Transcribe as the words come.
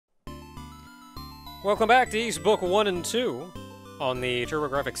Welcome back to East Book 1 and 2 on the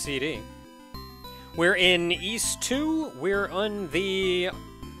TurboGrafx-CD. We're in East 2. We're on the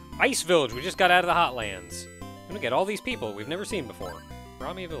Ice Village. We just got out of the Hotlands. I'm gonna get all these people we've never seen before.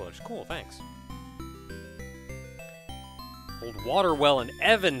 Brought me a village. Cool, thanks. Old water well in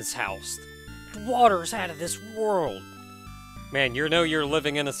Evan's house. The water's out of this world. Man, you know you're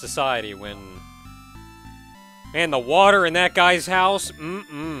living in a society when... Man, the water in that guy's house?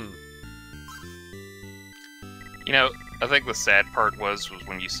 You know, I think the sad part was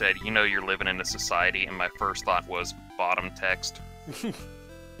when you said, you know you're living in a society, and my first thought was bottom text.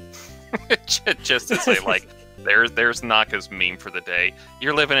 Just to say, like, there's Naka's meme for the day.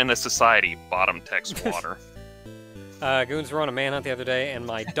 You're living in a society, bottom text water. Goons were on a manhunt the other day, and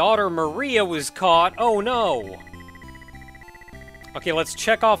my daughter Maria was caught. Oh no! Okay, let's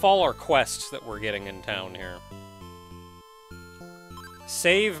check off all our quests that we're getting in town here.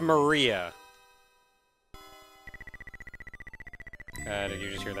 Save Maria. Did you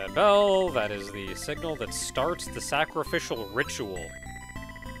just hear that bell? That is the signal that starts the sacrificial ritual.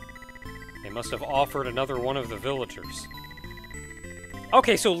 They must have offered another one of the villagers.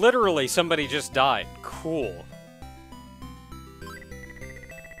 Okay, so literally somebody just died. Cool.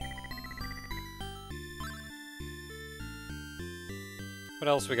 What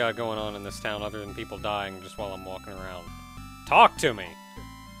else we got going on in this town other than people dying just while I'm walking around? Talk to me!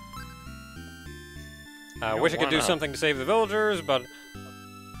 I wish I could do something to save the villagers, but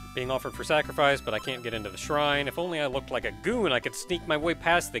being offered for sacrifice, but I can't get into the shrine. If only I looked like a goon, I could sneak my way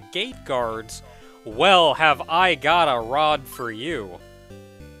past the gate guards. Well, have I got a rod for you.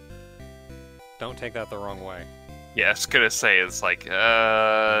 Don't take that the wrong way. Yeah, I was gonna say, it's like,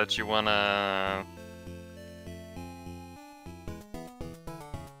 do you wanna...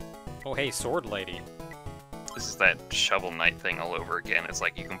 Oh, hey, sword lady. This is that Shovel Knight thing all over again. It's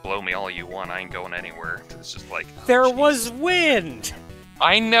like, you can blow me all you want, I ain't going anywhere. It's just like... Oh, there geez. was wind!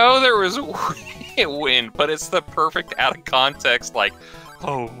 I know there was wind, but it's the perfect out of context, like,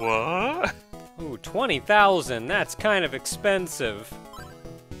 oh, what? Ooh, 20,000, that's kind of expensive.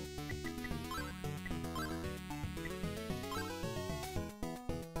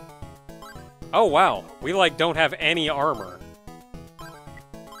 Oh, wow. We, like, don't have any armor.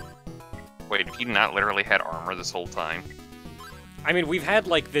 Wait, have you not literally had armor this whole time? I mean, we've had,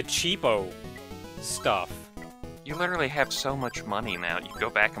 like, the cheapo stuff. You literally have so much money now. You go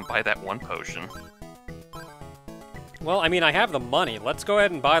back and buy that one potion. Well, I mean, I have the money. Let's go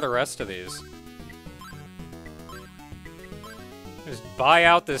ahead and buy the rest of these. Just buy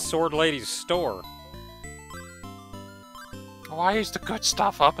out this sword lady's store. Why is the good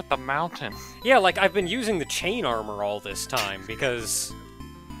stuff up at the mountain? Yeah, like, I've been using the chain armor all this time, because...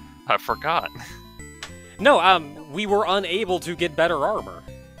 I forgot. No, we were unable to get better armor.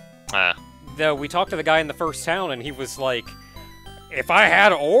 Ah. Though we talked to the guy in the first town, and he was like, if I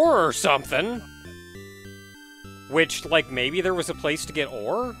had ore or something... Which, like, maybe there was a place to get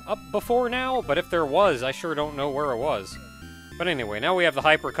ore up before now, but if there was, I sure don't know where it was. But anyway, now we have the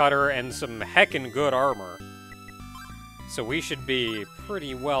hyper cutter and some heckin' good armor. So we should be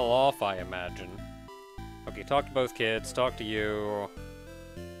pretty well off, I imagine. Okay, talk to both kids, talk to you...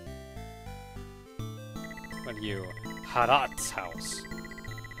 What are you? Harat's house.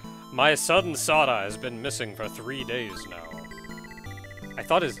 My son Sada has been missing for 3 days now. I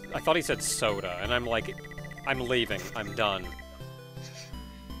thought he said soda, and I'm like, I'm leaving. I'm done.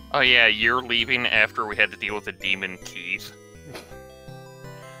 Oh yeah, you're leaving after we had to deal with the demon Keith.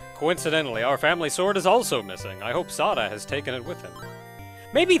 Coincidentally, our family sword is also missing. I hope Sada has taken it with him.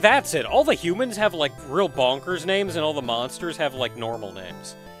 Maybe that's it. All the humans have, like, real bonkers names, and all the monsters have, like, normal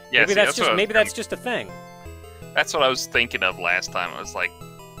names. Yeah, maybe that's just a thing. That's what I was thinking of last time. I was like,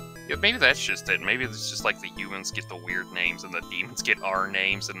 yeah, maybe that's just it. Maybe it's just like the humans get the weird names and the demons get our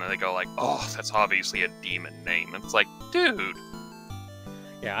names, and then they go like, oh, that's obviously a demon name. And it's like, dude.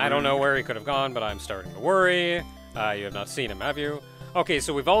 Yeah, I don't know where he could have gone, but I'm starting to worry. You have not seen him, have you? Okay,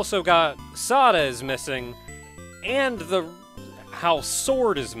 so we've also got Sada is missing, and the house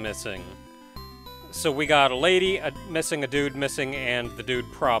sword is missing. So we got a lady missing, a dude missing, and the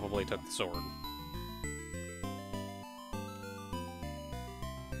dude probably took the sword.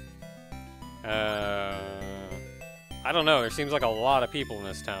 I don't know, there seems like a lot of people in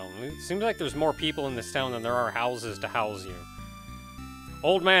this town. It seems like there's more people in this town than there are houses to house you.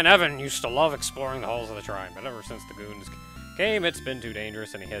 Old man Evan used to love exploring the halls of the shrine, but ever since the goons came, it's been too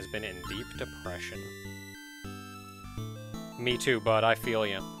dangerous and he has been in deep depression. Me too, bud, I feel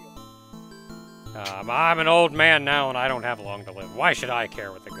you. I'm an old man now and I don't have long to live. Why should I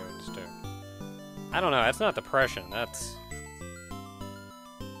care what the goons do? I don't know, that's not depression, that's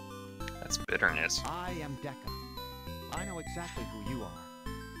That's bitterness. I am Decca. I know exactly who you are.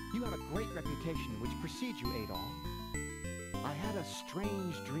 You have a great reputation which precedes you, Adol. I had a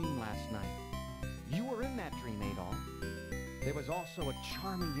strange dream last night. You were in that dream, Adol. There was also a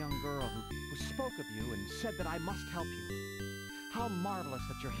charming young girl who spoke of you and said that I must help you. How marvelous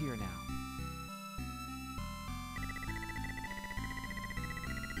that you're here now.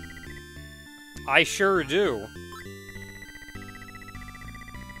 I sure do.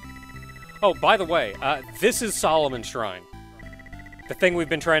 Oh, by the way, this is Solomon's Shrine. The thing we've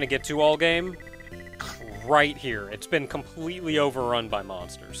been trying to get to all game. Right here. It's been completely overrun by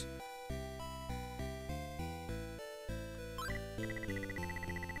monsters.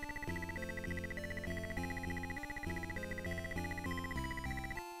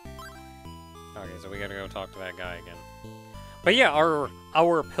 Okay, so we gotta go talk to that guy again. But yeah,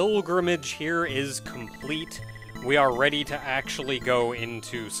 our pilgrimage here is complete. We are ready to actually go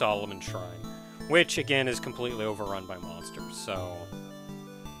into Solomon's Shrine, which again is completely overrun by monsters, so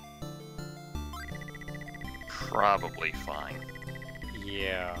Probably fine.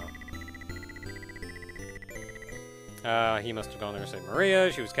 yeah. He must have gone there to save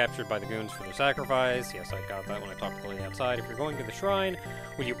Maria. She was captured by the goons for their sacrifice. Yes, I got that when I talked to the lady outside. If you're going to the shrine,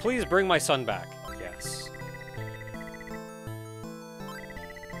 will you please bring my son back? Yes.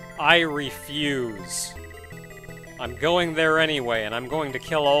 I refuse. I'm going there anyway, and I'm going to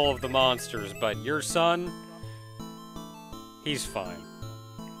kill all of the monsters, but your son, he's fine.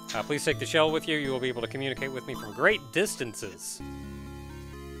 Please take the shell with you. You will be able to communicate with me from great distances.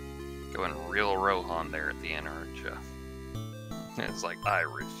 Going real Rohan there at the end, aren't you? It's like, I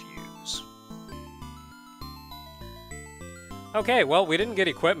refuse. Okay, well, we didn't get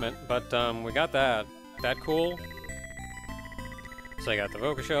equipment, but we got that. That cool? So I got the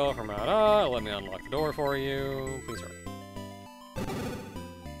Voca Shell from out. Let me unlock the door for you. Please hurry.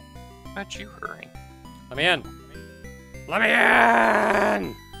 How'd you hurry? Let me in. Let me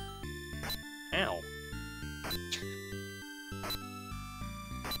in! Ow.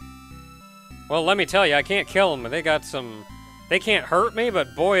 Well, let me tell you, I can't kill them, but they got some... They can't hurt me,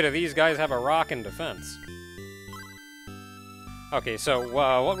 but boy, do these guys have a rockin' defense. Okay, so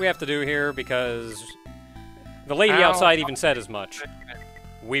what we have to do here, because the lady outside even said as much.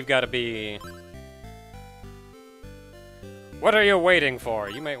 We've got to be... What are you waiting for?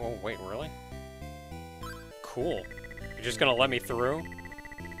 You may... Oh, wait, really? Cool. You're just gonna let me through?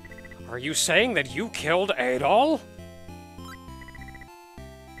 Are you saying that you killed Adol?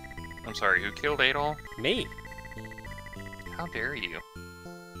 I'm sorry, who killed Adol? Me. How dare you?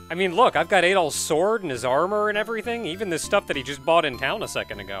 I mean, look, I've got Adol's sword and his armor and everything, even this stuff that he just bought in town a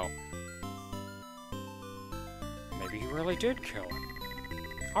second ago. Maybe he really did kill him.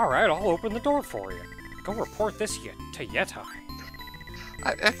 Alright, I'll open the door for you. Go report this to Yetai.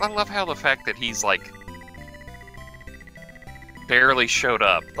 I love how the fact that he's, like, barely showed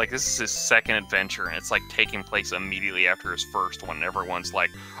up. Like, this is his second adventure, and it's, like, taking place immediately after his first one. And everyone's like,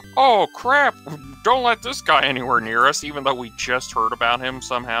 oh, crap! Don't let this guy anywhere near us, even though we just heard about him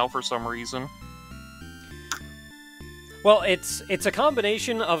somehow for some reason. Well, it's a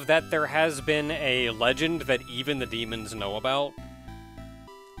combination of that there has been a legend that even the demons know about.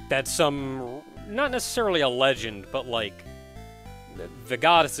 That's some... not necessarily a legend, but, like, the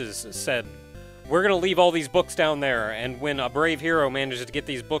goddesses said, we're gonna leave all these books down there, and when a brave hero manages to get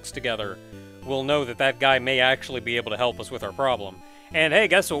these books together, we'll know that that guy may actually be able to help us with our problem. And hey,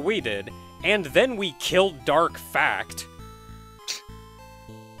 guess what we did? And then we killed Dark Fact.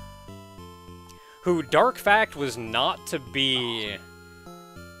 Who Dark Fact was not to be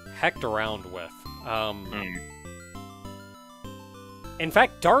hecked around with. In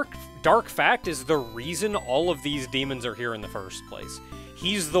fact, Dark Fact is the reason all of these demons are here in the first place.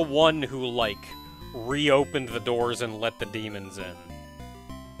 He's the one who, like, reopened the doors and let the demons in.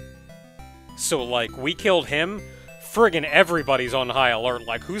 So, like, we killed him, friggin' everybody's on high alert.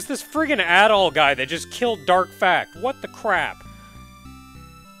 Like, who's this friggin' Adol guy that just killed Dark Fact? What the crap?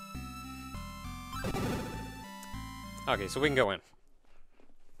 Okay, so we can go in.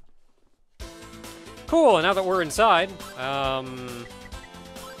 Cool, and now that we're inside,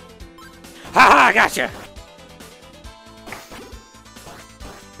 Haha, gotcha!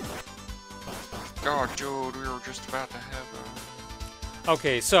 Oh, dude, we were just about to have a...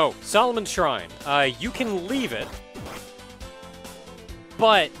 Okay, so, Solomon's Shrine. You can leave it,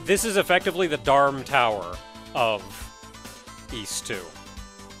 but this is effectively the Dharm Tower of East 2.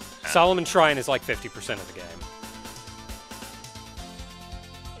 Solomon's Shrine is like 50% of the game.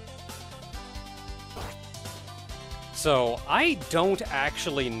 So, I don't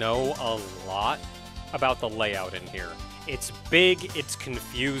actually know a lot about the layout in here. It's big, it's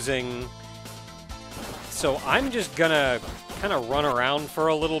confusing, So I'm just gonna kind of run around for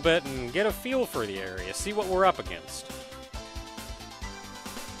a little bit and get a feel for the area, see what we're up against.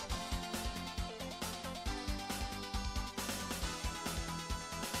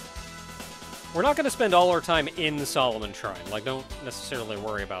 We're not going to spend all our time in Solomon Shrine. Like, don't necessarily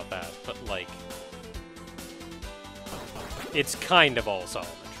worry about that. But, like, it's kind of all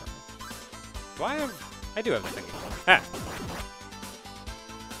Solomon Shrine. Do I have... I do have the thingy. Ah!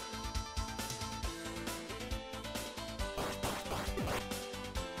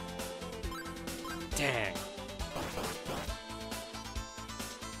 Dang.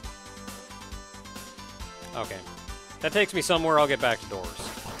 Okay. That takes me somewhere. I'll get back to doors.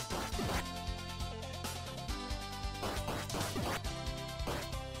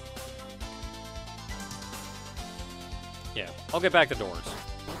 Yeah, I'll get back to doors.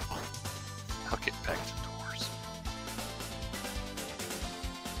 I'll get back to doors.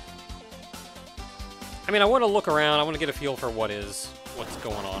 I mean, I want to look around. I want to get a feel for what's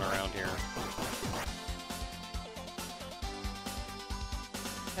going on around here.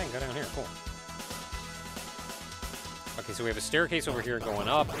 Hey, go down here. Cool. Okay, so we have a staircase over here going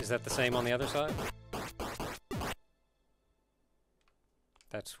up. Is that the same on the other side?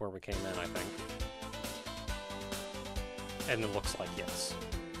 That's where we came in, I think. And it looks like yes.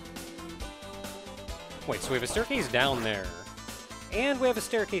 Wait, so we have a staircase down there. And we have a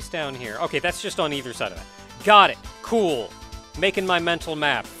staircase down here. Okay, that's just on either side of that. Got it. Cool. Making my mental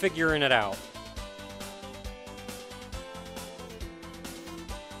map. Figuring it out.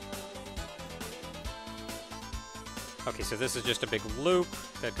 Okay, so this is just a big loop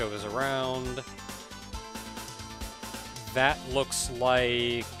that goes around. That looks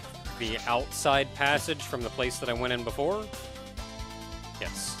like the outside passage from the place that I went in before.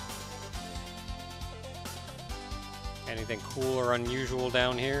 Yes. Anything cool or unusual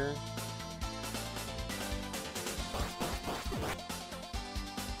down here?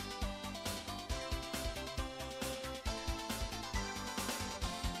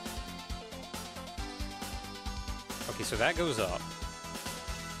 Okay, so that goes up.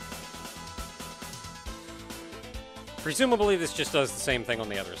 Presumably this just does the same thing on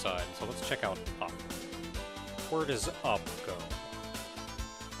the other side, so let's check out up. Where does up go?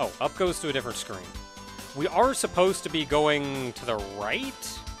 Oh, up goes to a different screen. We are supposed to be going to the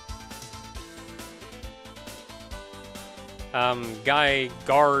right? Guy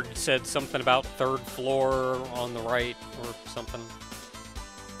guard said something about third floor on the right or something.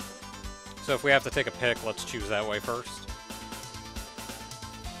 So if we have to take a pick, let's choose that way first.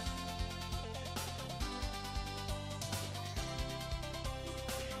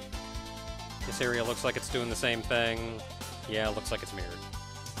 This area looks like it's doing the same thing. Yeah, it looks like it's mirrored.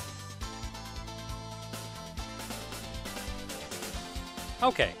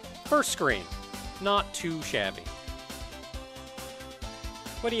 Okay, first screen. Not too shabby.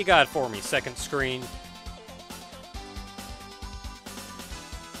 What do you got for me, second screen?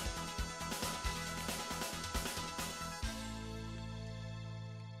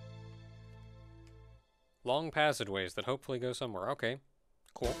 Long passageways that hopefully go somewhere. Okay,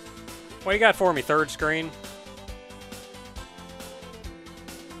 cool. What do you got for me, third screen?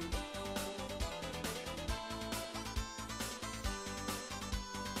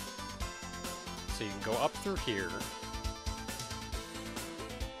 So you can go up through here.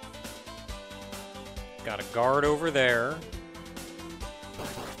 Got a guard over there.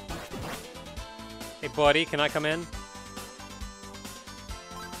 Hey, buddy, can I come in?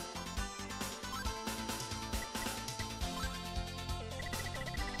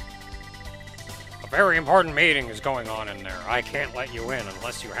 A very important meeting is going on in there. I can't let you in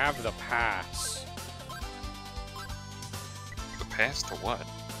unless you have the pass. The pass to what?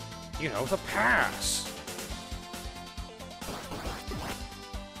 You know, the pass.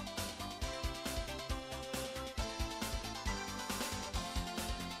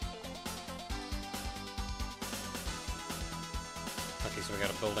 Okay, so we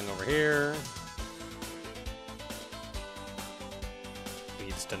got a building over here.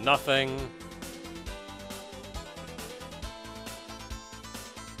 Leads to nothing.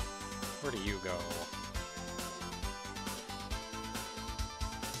 Where do you go?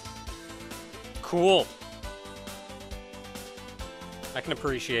 Cool. I can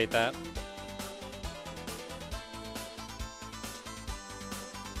appreciate that.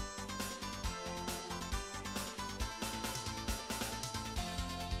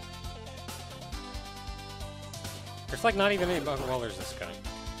 There's like not even anybody. Well, there's this guy.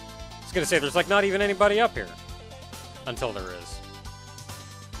 I was gonna say there's like not even anybody up here. Until there is.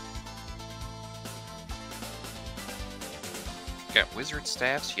 Okay. wizard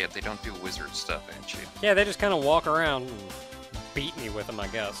staffs, yet they don't do wizard stuff at you. Yeah, they just kind of walk around and beat me with them, I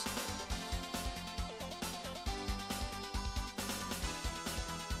guess.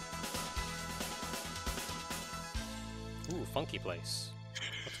 Ooh, funky place.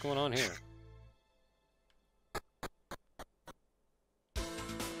 What's going on here?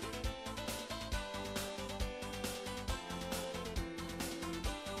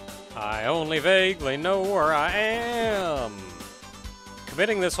 I only vaguely know where I am.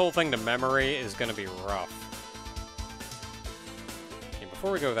 Committing this whole thing to memory is going to be rough. Okay,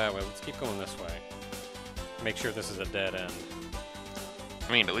 before we go that way, let's keep going this way. Make sure this is a dead end.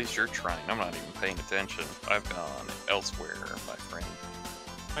 I mean, at least you're trying. I'm not even paying attention. I've gone elsewhere, my friend.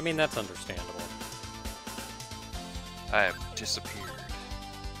 I mean, that's understandable. I have disappeared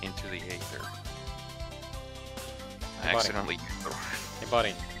into the aether. I Hey, buddy. accidentally... Hey,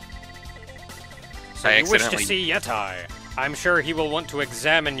 buddy. So I you wish to accidentally- see Yetai? I'm sure he will want to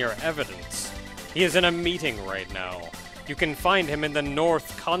examine your evidence. He is in a meeting right now. You can find him in the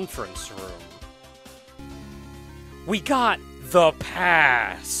North Conference Room. We got the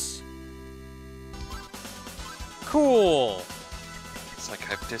pass! Cool! It's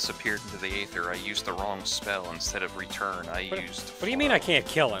like I've disappeared into the aether. I used the wrong spell. Instead of return, I used... What do you mean I can't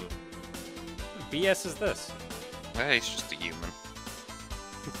kill him? What BS is this? Hey, he's just a human.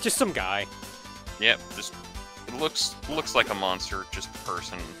 Just some guy. Yep, just... It looks like a monster, just a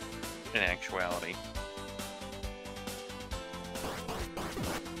person in actuality.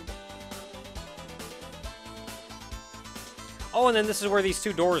 Oh, and then this is where these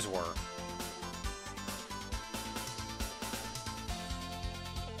two doors were.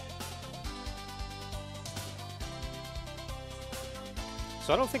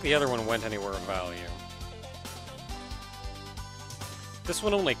 So I don't think the other one went anywhere of value. This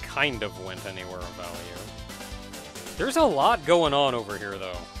one only kind of went anywhere of value. There's a lot going on over here,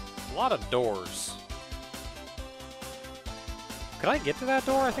 though. A lot of doors. Could I get to that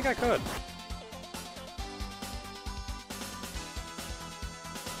door? I think I could.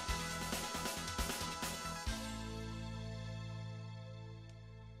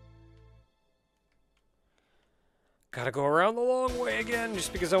 Gotta go around the long way again,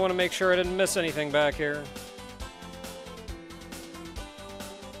 just because I want to make sure I didn't miss anything back here.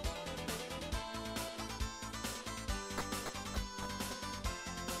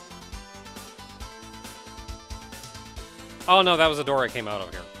 Oh no, that was the door I came out of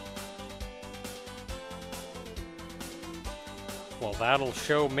here. Well, that'll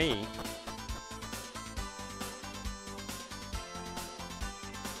show me.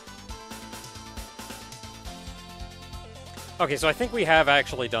 Okay, so I think we have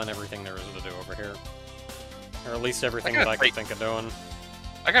actually done everything there is to do over here. Or at least everything that I could think of doing.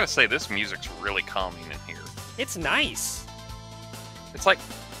 I gotta say, this music's really calming in here. It's nice! It's like...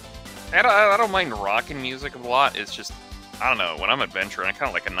 I don't mind rocking music a lot, it's just... I don't know, when I'm adventuring, I kind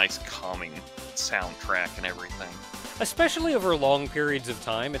of like a nice calming soundtrack and everything. Especially over long periods of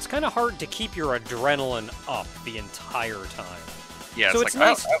time, it's kind of hard to keep your adrenaline up the entire time. Yeah, So it's it's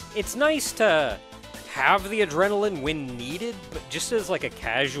like... nice. It's nice to have the adrenaline when needed, but just as like a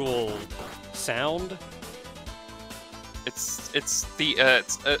casual sound.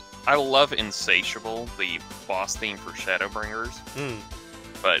 I love Insatiable, the boss theme for Shadowbringers.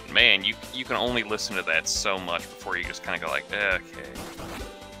 But man, you can only listen to that so much before you just kind of go like, okay.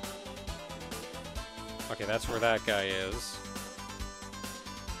 Okay, that's where that guy is.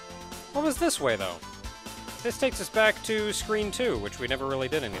 What was this way, though? This takes us back to screen 2, which we never really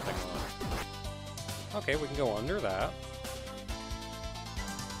did anything on. Okay, we can go under that.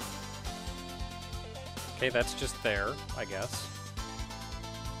 Okay, that's just there, I guess.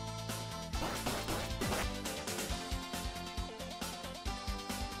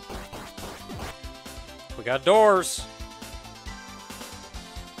 We got doors!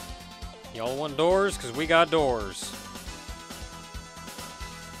 Y'all want doors? Because we got doors.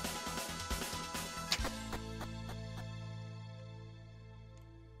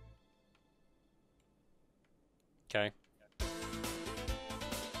 Okay.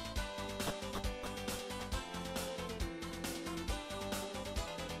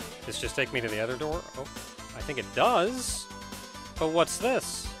 This just take me to the other door? Oh, I think it does. But what's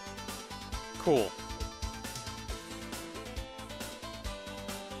this? Cool.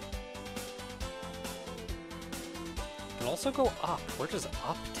 Can also go up. Where does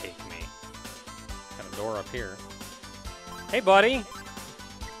up take me? Got a door up here. Hey, buddy!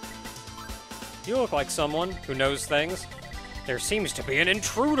 You look like someone who knows things. There seems to be an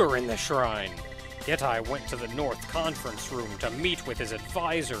intruder in the shrine. Yet I went to the North Conference Room to meet with his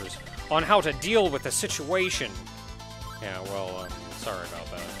advisors on how to deal with the situation. Yeah, well, Sorry about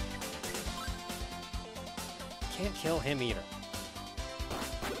that. Can't kill him either.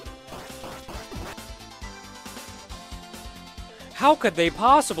 How could they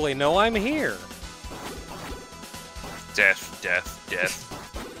possibly know I'm here? Death, death, death.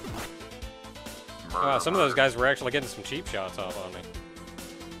 Wow, some of those guys were actually getting some cheap shots off on me.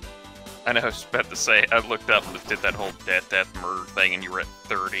 I know, I was about to say, I looked up and did that whole death, death, murder thing, and you were at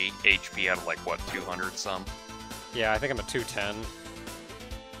 30 HP out of, like, what, 200 some? Yeah, I think I'm at 210.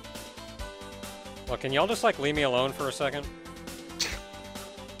 Look, can y'all just, like, leave me alone for a second?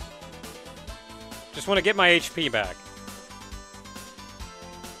 Just want to get my HP back.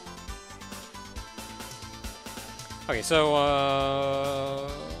 Okay, so,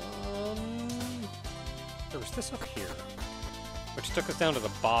 there was this up here, which took us down to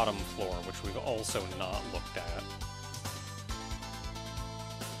the bottom floor, which we've also not looked at.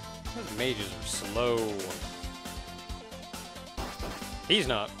 Those mages are slow. He's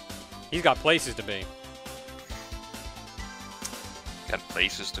not. He's got places to be. Got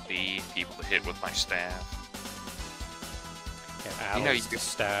places to be, people to hit with my staff. Yeah, You know, you could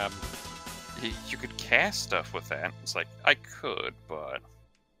stab. You could cast stuff with that. It's like, I could, but...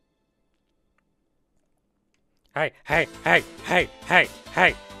 Hey, hey, hey, hey, hey,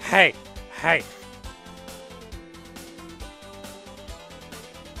 hey, hey, hey.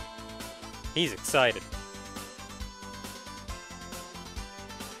 He's excited.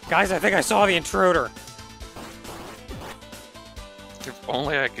 Guys, I think I saw the intruder. If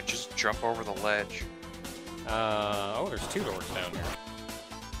only I could just jump over the ledge. Oh, there's 2 doors down here.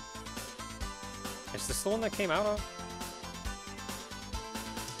 Is this the one that came out of?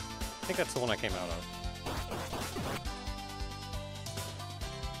 I think that's the one I came out of.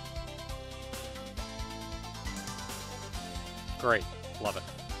 Great. Love it.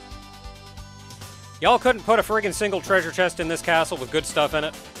 Y'all couldn't put a friggin' single treasure chest in this castle with good stuff in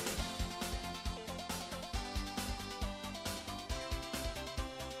it?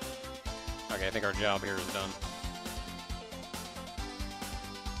 Okay, I think our job here is done.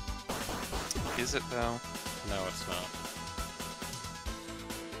 Is it, though? No, it's not.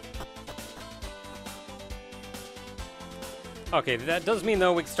 Okay, that does mean,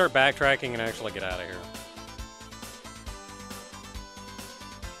 though, we can start backtracking and actually get out of here.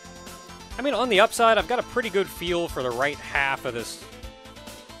 I mean, on the upside, I've got a pretty good feel for the right half of this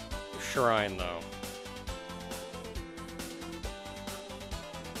shrine, though.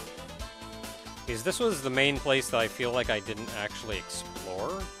 Because this was the main place that I feel like I didn't actually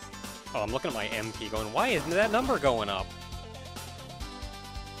explore. Oh, I'm looking at my MP going, why isn't that number going up?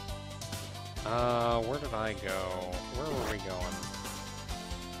 Where did I go? Where were we going?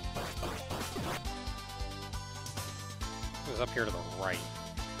 It was up here to the right.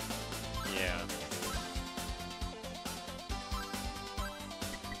 Yeah.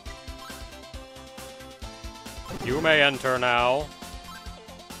 You may enter now.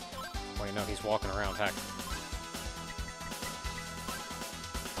 Wait, no, he's walking around, heck.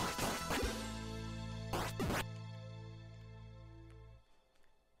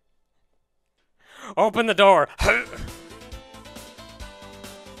 Open the door!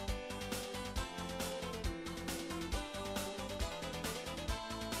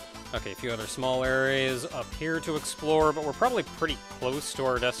 Okay, a few other small areas up here to explore, but we're probably pretty close to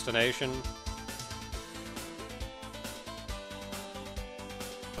our destination.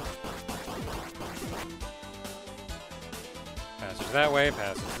 Passage that way,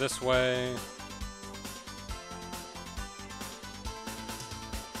 passage this way.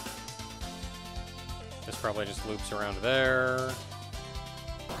 This probably just loops around there.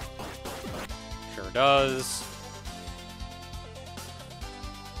 Sure does.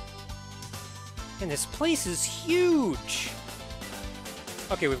 And this place is huge!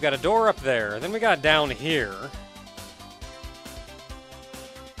 Okay, we've got a door up there, then we got down here.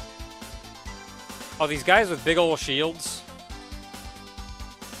 Oh, these guys with big ol' shields?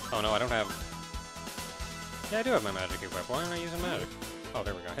 Oh no, I don't have... Yeah, I do have my magic equipped. Why aren't I using magic? Oh,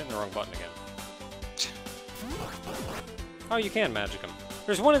 there we go. Hitting the wrong button again. Oh, you can magic them.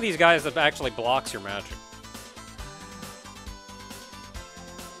 There's one of these guys that actually blocks your magic.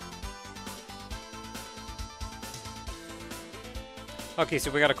 Okay,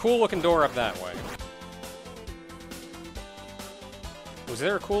 so we got a cool-looking door up that way. Was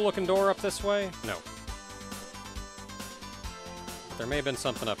there a cool-looking door up this way? No. But there may have been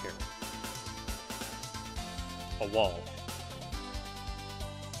something up here. A wall.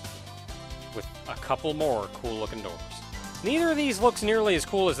 With a couple more cool-looking doors. Neither of these looks nearly as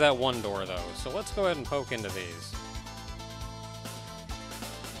cool as that one door, though, so let's go ahead and poke into these.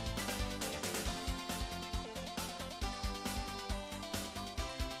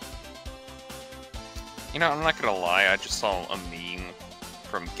 You know, I'm not gonna lie, I just saw a meme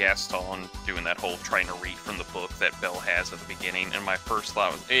from Gaston doing that whole trying to read from the book that Belle has at the beginning, and my first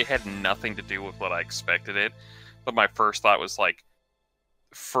thought was, it had nothing to do with what I expected it, but my first thought was like,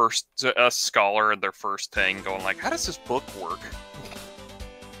 a scholar and their first thing going like, how does this book work?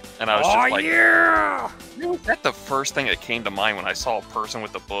 And I was just like, yeah! That's the first thing that came to mind when I saw a person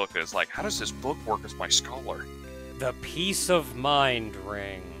with the book. It was like, how does this book work as my scholar? The Peace of Mind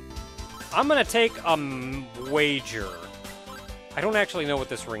ring. I'm gonna take a wager. I don't actually know what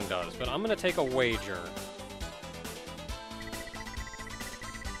this ring does, but I'm gonna take a wager.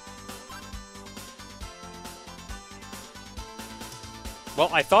 Well,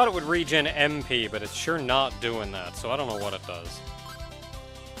 I thought it would regen MP, but it's sure not doing that, so I don't know what it does.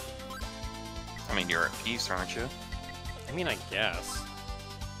 I mean, you're at peace, aren't you? I mean, I guess.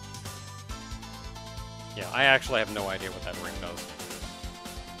 Yeah, I actually have no idea what that ring does.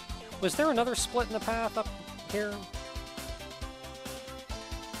 Was there another split in the path up here?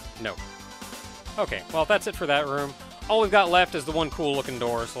 No. Okay, well, that's it for that room. All we've got left is the one cool-looking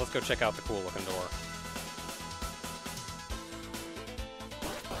door, so let's go check out the cool-looking door.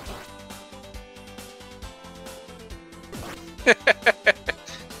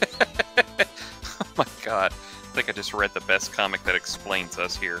 Oh my god. I think I just read the best comic that explains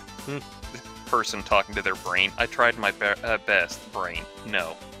us here. Person talking to their brain. I tried my best. Brain.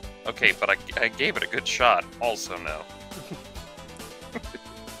 No. Okay, but I gave it a good shot. Also no.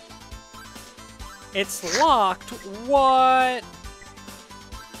 It's locked? What?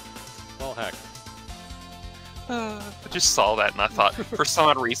 Well, heck. I just saw that and I thought, for some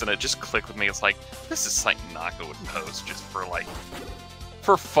odd reason, it just clicked with me. It's like, this is something Naka would post just for, like,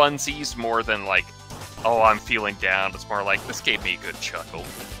 for funsies more than, like, oh, I'm feeling down. It's more like, this gave me a good chuckle.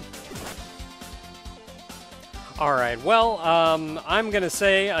 Alright, well, I'm gonna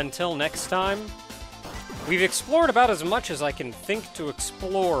say until next time. We've explored about as much as I can think to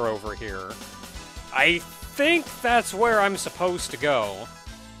explore over here. I think that's where I'm supposed to go.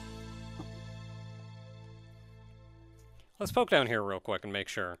 Let's poke down here real quick and make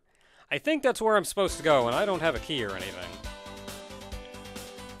sure. I think that's where I'm supposed to go, and I don't have a key or anything.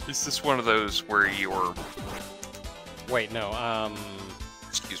 Is this one of those where you're... Wait, no,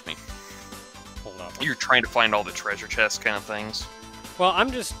 Excuse me. hold up. You're trying to find all the treasure chests kind of things? Well,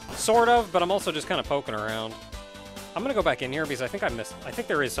 I'm just, sort of, but I'm also just kind of poking around. I'm gonna go back in here because I think I think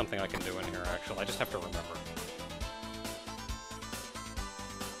there is something I can do in here, actually. I just have to remember.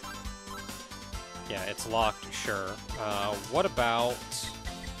 Yeah, it's locked, sure. What about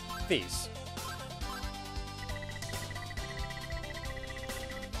these?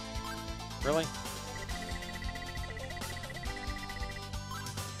 Really?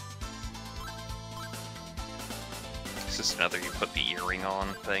 Is this another you put the earring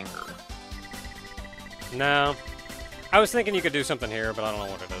on thing, or...? No. I was thinking you could do something here, but I don't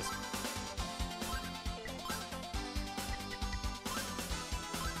know what it is.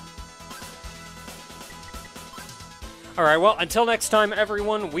 Alright, well, until next time,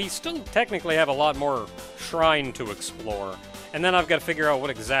 everyone, we still technically have a lot more shrine to explore. And then I've got to figure out what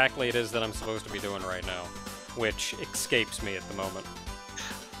exactly it is that I'm supposed to be doing right now, which escapes me at the moment.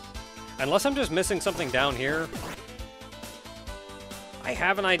 Unless I'm just missing something down here. I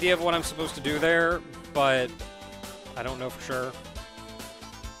have an idea of what I'm supposed to do there, but I don't know for sure.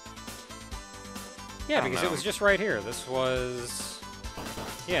 Yeah, because it was just right here. This was...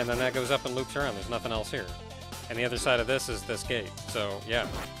 Yeah, and then that goes up and loops around. There's nothing else here. And the other side of this is this gate. So, yeah.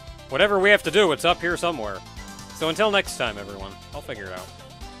 Whatever we have to do, it's up here somewhere. So until next time, everyone, I'll figure it out.